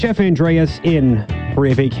Jeff Andreas in for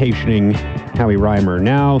a vacationing Howie Reimer.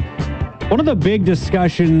 Now, one of the big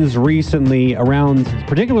discussions recently around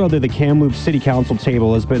particularly the Kamloops City Council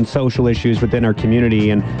table has been social issues within our community.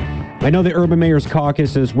 And I know the Urban Mayors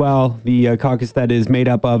Caucus as well, the caucus that is made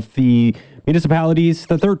up of the municipalities,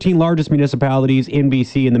 the 13 largest municipalities in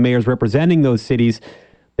BC and the mayors representing those cities.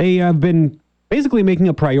 They have been basically making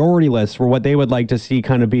a priority list for what they would like to see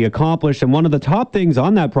kind of be accomplished. And one of the top things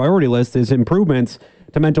on that priority list is improvements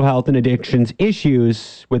to mental health and addictions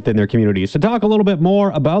issues within their communities. To talk a little bit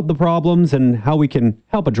more about the problems and how we can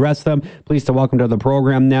help address them, pleased to welcome to the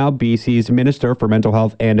program now BC's Minister for Mental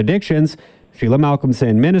Health and Addictions, Sheila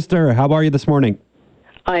Malcolmson. Minister, how are you this morning?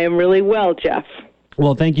 I am really well, Jeff.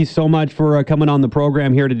 Well, thank you so much for coming on the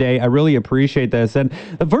program here today. I really appreciate this. And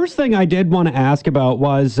the first thing I did want to ask about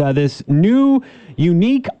was this new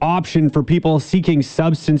unique option for people seeking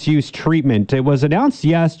substance use treatment. It was announced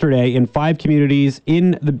yesterday in 5 communities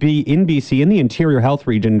in BC, in the Interior Health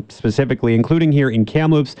Region specifically, including here in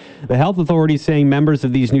Kamloops. The health authorities saying members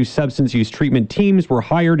of these new substance use treatment teams were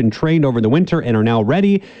hired and trained over the winter and are now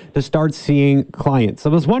ready to start seeing clients. I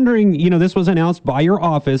was wondering, this was announced by your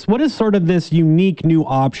office. What is sort of this unique new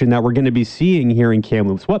option that we're going to be seeing here in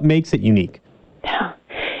Kamloops? What makes it unique?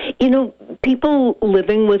 People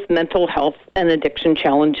living with mental health and addiction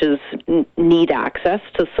challenges need access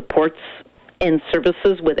to supports and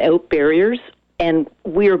services without barriers, and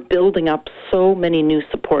we're building up so many new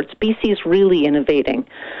supports. BC is really innovating,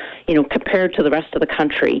 compared to the rest of the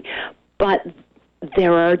country, but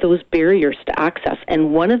there are those barriers to access,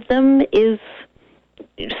 and one of them is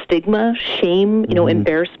stigma, shame,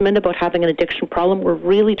 embarrassment about having an addiction problem. We're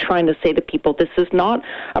really trying to say to people, this is not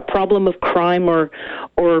a problem of crime or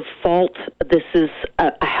fault. This is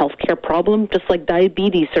a healthcare problem, just like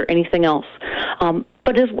diabetes or anything else.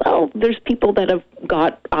 But as well, there's people that have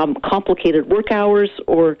got complicated work hours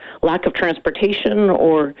or lack of transportation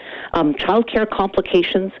or childcare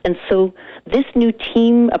complications. And so this new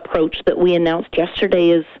team approach that we announced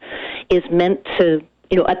yesterday is meant to,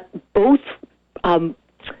 at both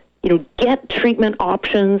get treatment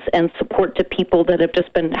options and support to people that have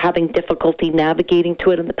just been having difficulty navigating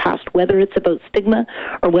to it in the past, whether it's about stigma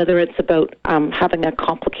or whether it's about having a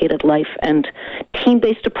complicated life. And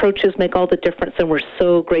team-based approaches make all the difference, and we're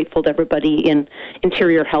so grateful to everybody in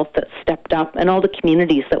Interior Health that stepped up and all the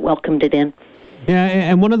communities that welcomed it in. Yeah,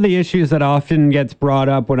 and one of the issues that often gets brought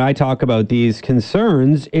up when I talk about these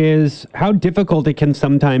concerns is how difficult it can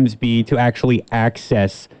sometimes be to actually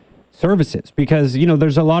access services, because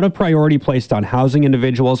there's a lot of priority placed on housing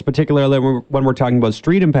individuals, particularly when we're talking about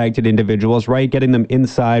street impacted individuals, right? Getting them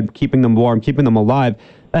inside, keeping them warm, keeping them alive.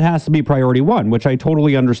 That has to be priority one, which I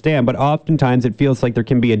totally understand. But oftentimes it feels like there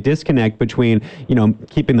can be a disconnect between,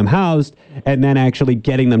 keeping them housed and then actually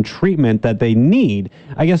getting them treatment that they need.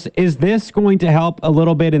 I guess, is this going to help a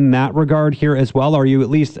little bit in that regard here as well? Are you at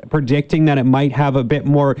least predicting that it might have a bit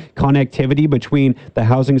more connectivity between the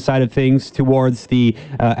housing side of things towards the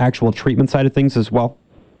actual treatment side of things as well?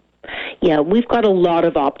 Yeah, we've got a lot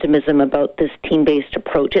of optimism about this team-based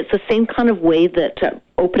approach. It's the same kind of way that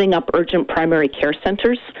opening up urgent primary care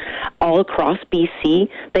centers all across BC,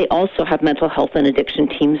 they also have mental health and addiction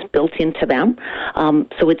teams built into them.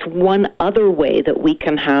 So it's one other way that we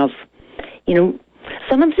can have,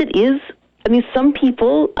 sometimes it is, some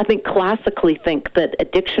people, I think, classically think that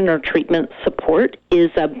addiction or treatment support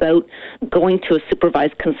is about going to a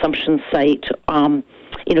supervised consumption site,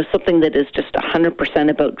 something that is just 100%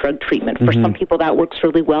 about drug treatment. For some people, that works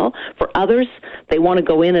really well. For others, they want to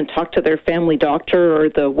go in and talk to their family doctor or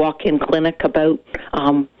the walk-in clinic about,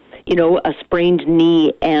 a sprained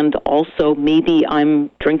knee, and also maybe I'm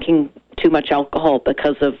drinking too much alcohol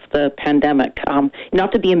because of the pandemic.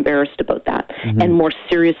 Not to be embarrassed about that. And more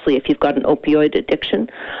seriously, if you've got an opioid addiction,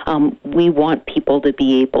 we want people to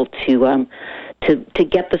be able to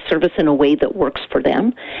get the service in a way that works for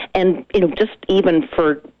them. And, just even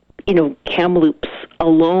for, Kamloops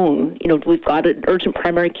alone, we've got an urgent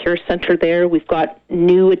primary care center there. We've got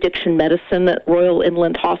new addiction medicine at Royal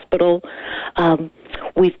Inland Hospital.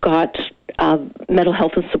 We've got mental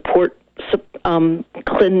health and support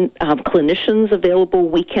clinicians available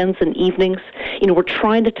weekends and evenings. We're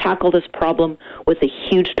trying to tackle this problem with a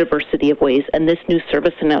huge diversity of ways, and this new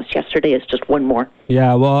service announced yesterday is just one more.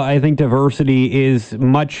 Yeah, well, I think diversity is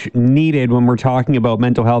much needed when we're talking about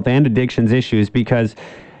mental health and addictions issues, because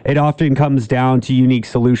it often comes down to unique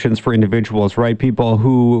solutions for individuals, right? People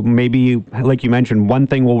who maybe, like you mentioned, one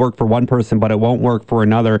thing will work for one person, but it won't work for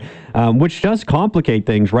another, which does complicate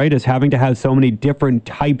things, right? Is having to have so many different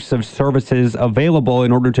types of services available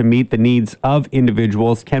in order to meet the needs of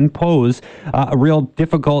individuals can pose a real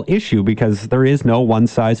difficult issue because there is no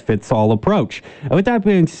one-size-fits-all approach. With that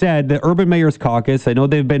being said, the Urban Mayors Caucus, I know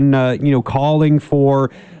they've been, calling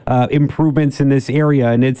for improvements in this area.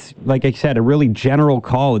 And it's, like I said, a really general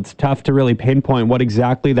call. It's tough to really pinpoint what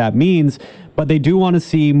exactly that means, but they do want to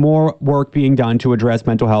see more work being done to address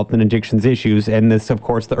mental health and addictions issues. And this, of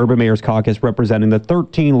course, the Urban Mayors Caucus representing the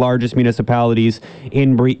 13 largest municipalities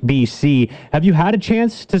in BC. Have you had a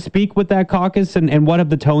chance to speak with that caucus? And what have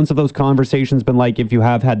the tones of those conversations been like if you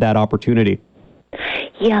have had that opportunity?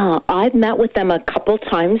 Yeah, I've met with them a couple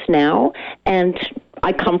times now, and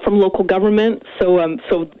I come from local government, so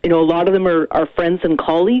a lot of them are friends and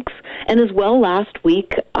colleagues. And as well, last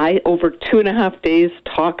week, I, over 2.5 days,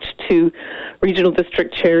 talked to regional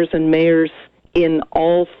district chairs and mayors in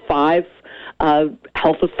all 5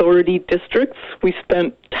 health authority districts. We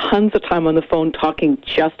spent tons of time on the phone talking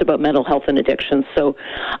just about mental health and addiction. So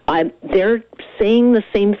they're saying the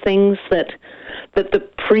same things that the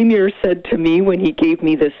Premier said to me when he gave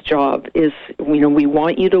me this job is, we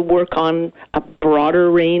want you to work on a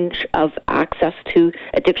broader range of access to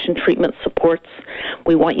addiction treatment supports.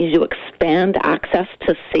 We want you to expand access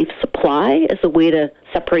to safe supply as a way to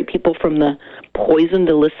separate people from the poisoned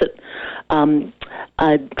illicit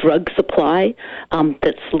drug supply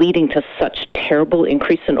that's leading to such terrible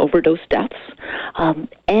increase in overdose deaths,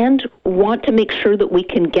 and want to make sure that we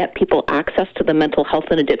can get people access to the mental health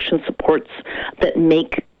and addiction supports that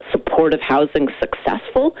make supportive housing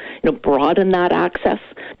successful, broaden that access,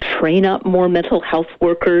 train up more mental health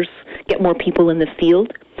workers, get more people in the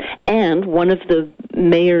field. And one of the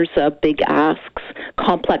mayor's big asks,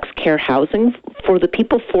 complex care housing for the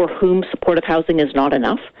people for whom supportive housing is not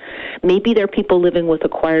enough. Maybe they're people living with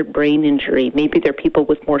acquired brain injury. Maybe they're people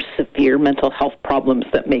with more severe mental health problems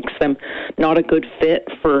that makes them not a good fit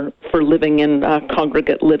for living in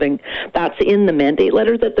congregate living. That's in the mandate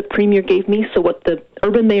letter that the Premier gave me. So what the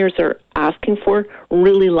urban mayors are asking for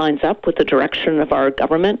really lines up with the direction of our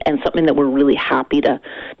government and something that we're really happy to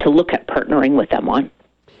look at partnering with them on.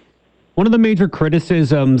 One of the major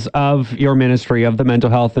criticisms of your ministry, of the mental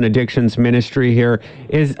health and addictions ministry here,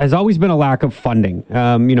 has always been a lack of funding.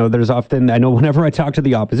 There's often, I know whenever I talk to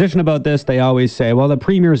the opposition about this, they always say, well, the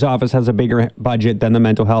Premier's office has a bigger budget than the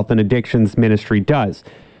mental health and addictions ministry does.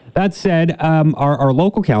 That said, our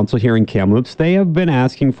local council here in Kamloops, they have been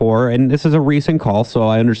asking for, and this is a recent call, so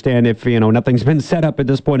I understand if, nothing's been set up at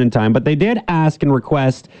this point in time, but they did ask and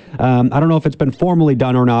request, I don't know if it's been formally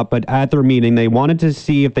done or not, but at their meeting, they wanted to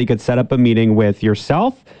see if they could set up a meeting with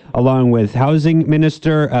yourself, along with Housing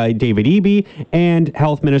Minister David Eby and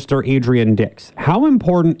Health Minister Adrian Dix. How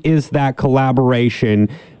important is that collaboration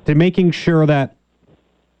to making sure that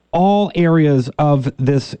all areas of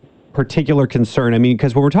this particular concern? I mean,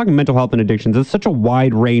 because when we're talking mental health and addictions, it's such a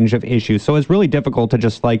wide range of issues. So it's really difficult to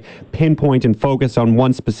just pinpoint and focus on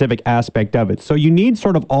one specific aspect of it. So you need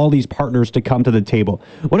sort of all these partners to come to the table.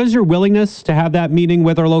 What is your willingness to have that meeting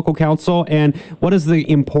with our local council? And what is the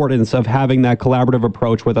importance of having that collaborative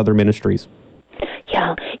approach with other ministries?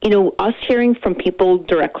 Yeah, us hearing from people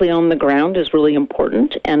directly on the ground is really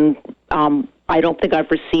important. And I don't think I've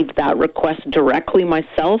received that request directly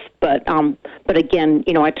myself, but again,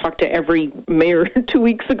 I talked to every mayor 2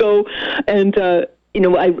 weeks ago, and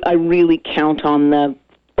I really count on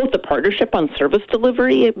both the partnership on service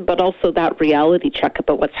delivery, but also that reality check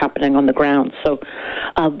about what's happening on the ground. So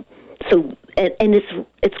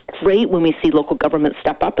it's great when we see local government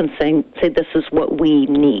step up and say this is what we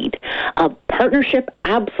need. Partnership,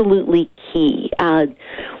 absolutely key.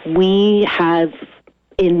 We have,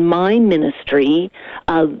 in my ministry,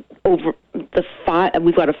 we've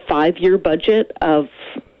got a 5-year budget of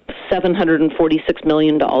 $746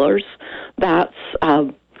 million. That's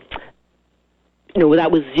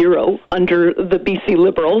that was zero under the BC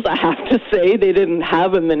Liberals. I have to say they didn't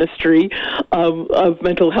have a ministry of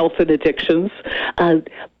mental health and addictions,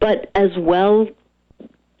 but as well,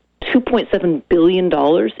 $2.7 billion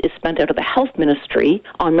is spent out of the health ministry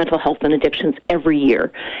on mental health and addictions every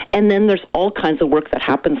year. And then there's all kinds of work that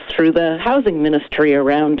happens through the housing ministry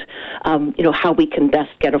around, how we can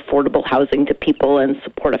best get affordable housing to people and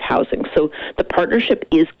supportive housing. So the partnership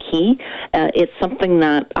is key. It's something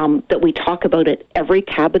that we talk about at every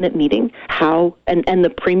cabinet meeting, and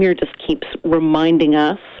the Premier just keeps reminding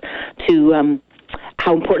us to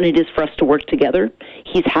how important it is for us to work together.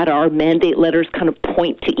 He's had our mandate letters kind of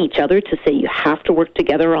point to each other to say you have to work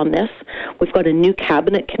together on this. We've got a new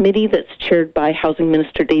cabinet committee that's chaired by Housing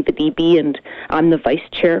Minister David Eby, and I'm the vice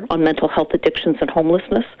chair on mental health, addictions, and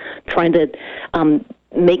homelessness, trying to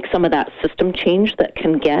make some of that system change that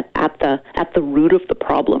can get at the root of the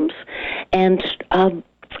problems. And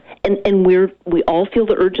we all feel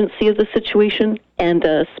the urgency of the situation, and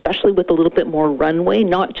especially with a little bit more runway,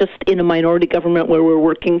 not just in a minority government where we're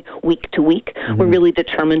working week to week. Mm-hmm. We're really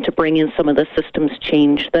determined to bring in some of the systems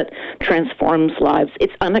change that transforms lives.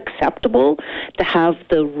 It's unacceptable to have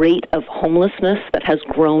the rate of homelessness that has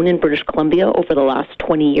grown in British Columbia over the last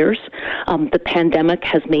 20 years. The pandemic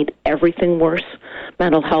has made everything worse,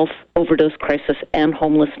 mental health, overdose crisis, and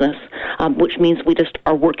homelessness, which means we just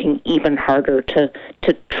are working even harder to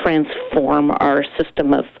transform our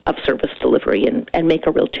system of service delivery and make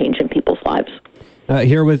a real change in people's lives.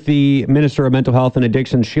 Here with the Minister of Mental Health and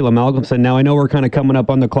Addictions, Sheila Malcolmson. Now, I know we're kind of coming up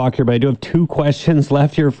on the clock here, but I do have 2 questions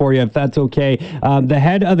left here for you, if that's okay. The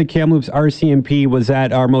head of the Kamloops RCMP was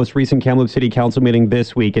at our most recent Kamloops City Council meeting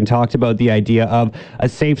this week and talked about the idea of a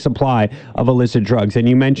safe supply of illicit drugs. And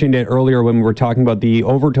you mentioned it earlier when we were talking about the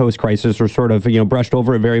overdose crisis, or sort of, brushed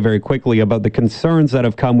over it very, very quickly, about the concerns that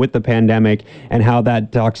have come with the pandemic and how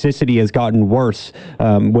that toxicity has gotten worse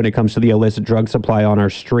when it comes to the illicit drug supply on our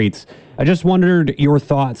streets. I just wondered your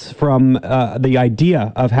thoughts from the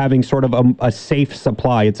idea of having sort of a safe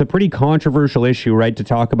supply. It's a pretty controversial issue, right, to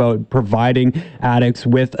talk about providing addicts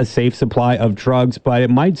with a safe supply of drugs, but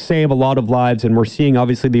it might save a lot of lives, and we're seeing,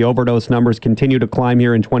 obviously, the overdose numbers continue to climb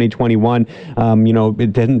here in 2021.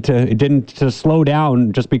 It didn't slow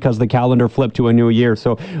down just because the calendar flipped to a new year.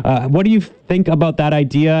 So what do you think about that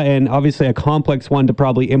idea? And obviously a complex one to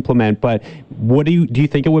probably implement, but do you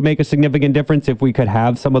think it would make a significant difference if we could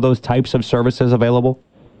have some of those types of services available?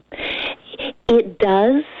 It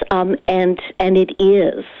does, and it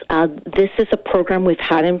is. This is a program we've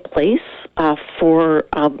had in place for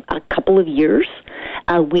a couple of years.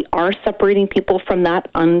 We are separating people from that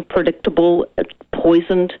unpredictable,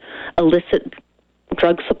 poisoned, illicit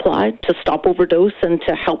drug supply to stop overdose and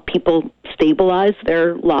to help people stabilize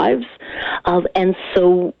their lives. And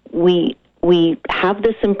so we have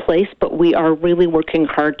this in place, but we are really working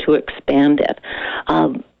hard to expand it.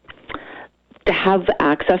 To have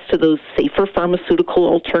access to those safer pharmaceutical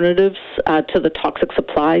alternatives to the toxic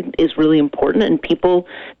supply is really important, and people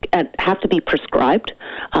have to be prescribed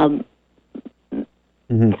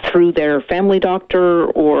through their family doctor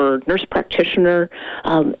or nurse practitioner,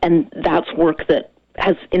 and that's work that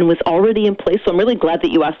was already in place. So I'm really glad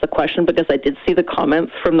that you asked the question, because I did see the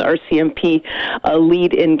comments from the RCMP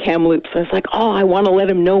lead in Kamloops. I was like, I want to let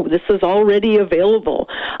him know this is already available.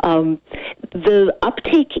 The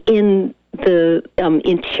uptake in the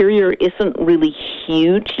interior isn't really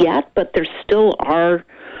huge yet, but there still are,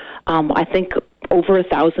 I think, over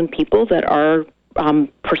 1,000 people that are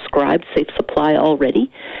prescribed safe supply already.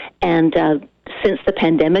 And since the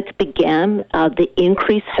pandemic began, the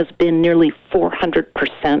increase has been nearly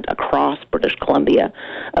 400% across British Columbia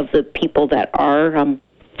of the people that are,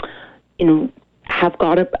 have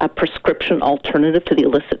got a prescription alternative to the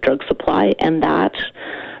illicit drug supply, and that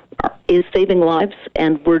is saving lives,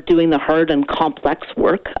 and we're doing the hard and complex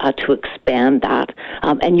work to expand that.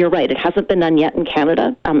 And you're right, it hasn't been done yet in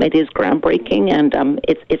Canada. It is groundbreaking, and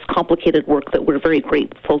it's complicated work that we're very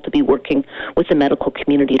grateful to be working with the medical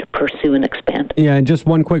community to pursue and expand. Yeah, and just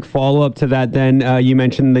one quick follow-up to that then. You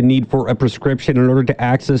mentioned the need for a prescription in order to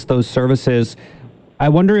access those services. I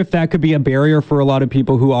wonder if that could be a barrier for a lot of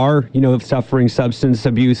people who are, suffering substance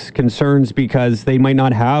abuse concerns, because they might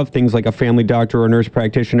not have things like a family doctor or nurse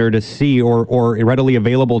practitioner to see or readily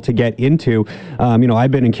available to get into. I've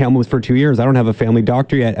been in Kamloops for 2 years. I don't have a family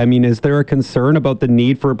doctor yet. I mean, is there a concern about the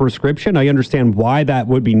need for a prescription? I understand why that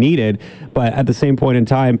would be needed, but at the same point in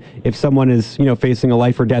time, if someone is, facing a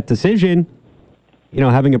life or death decision,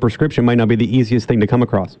 having a prescription might not be the easiest thing to come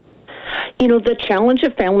across. The challenge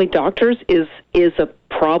of family doctors is a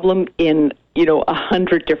problem in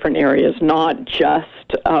 100 different areas, not just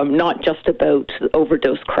about the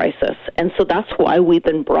overdose crisis. And so that's why we've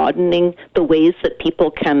been broadening the ways that people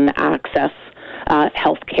can access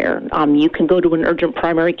health care. You can go to an urgent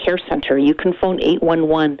primary care center. You can phone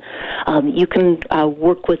 811. You can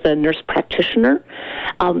work with a nurse practitioner.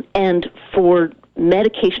 And for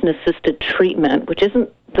medication-assisted treatment, which isn't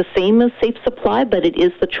the same as safe supply, but it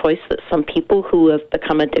is the choice that some people who have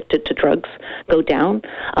become addicted to drugs go down.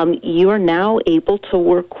 You are now able to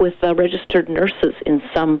work with registered nurses in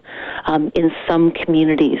some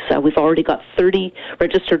communities. We've already got 30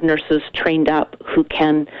 registered nurses trained up who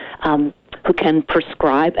can who can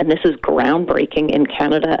prescribe, and this is groundbreaking in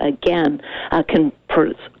Canada again, can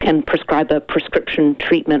prescribe a prescription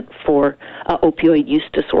treatment for opioid use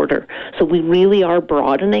disorder. So we really are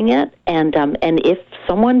broadening it, and if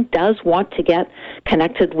someone does want to get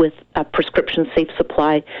connected with a prescription safe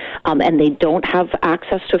supply and they don't have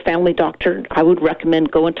access to a family doctor, I would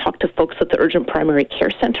recommend go and talk to folks at the Urgent Primary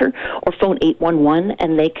Care Center or phone 811,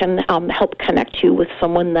 and they can help connect you with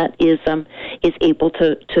someone that is able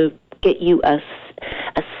to get you a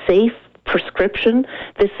safe prescription.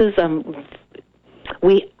 This is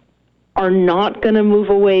we are not going to move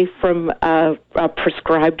away from a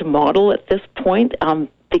prescribed model at this point,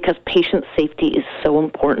 because patient safety is so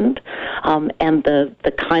important, and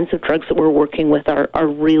the kinds of drugs that we're working with are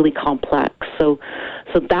really complex. So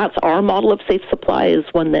that's our model of safe supply, is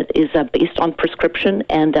one that is based on prescription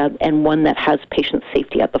and one that has patient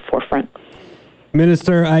safety at the forefront.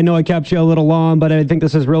 Minister, I know I kept you a little long, but I think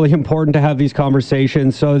this is really important to have these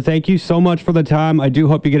conversations. So thank you so much for the time. I do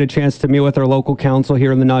hope you get a chance to meet with our local council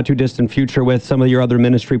here in the not too distant future with some of your other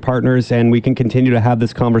ministry partners, and we can continue to have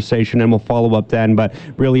this conversation, and we'll follow up then. But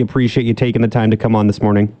really appreciate you taking the time to come on this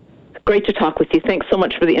morning. Great to talk with you. Thanks so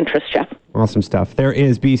much for the interest, Jeff. Awesome stuff. There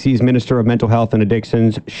is BC's Minister of Mental Health and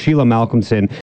Addictions, Sheila Malcolmson.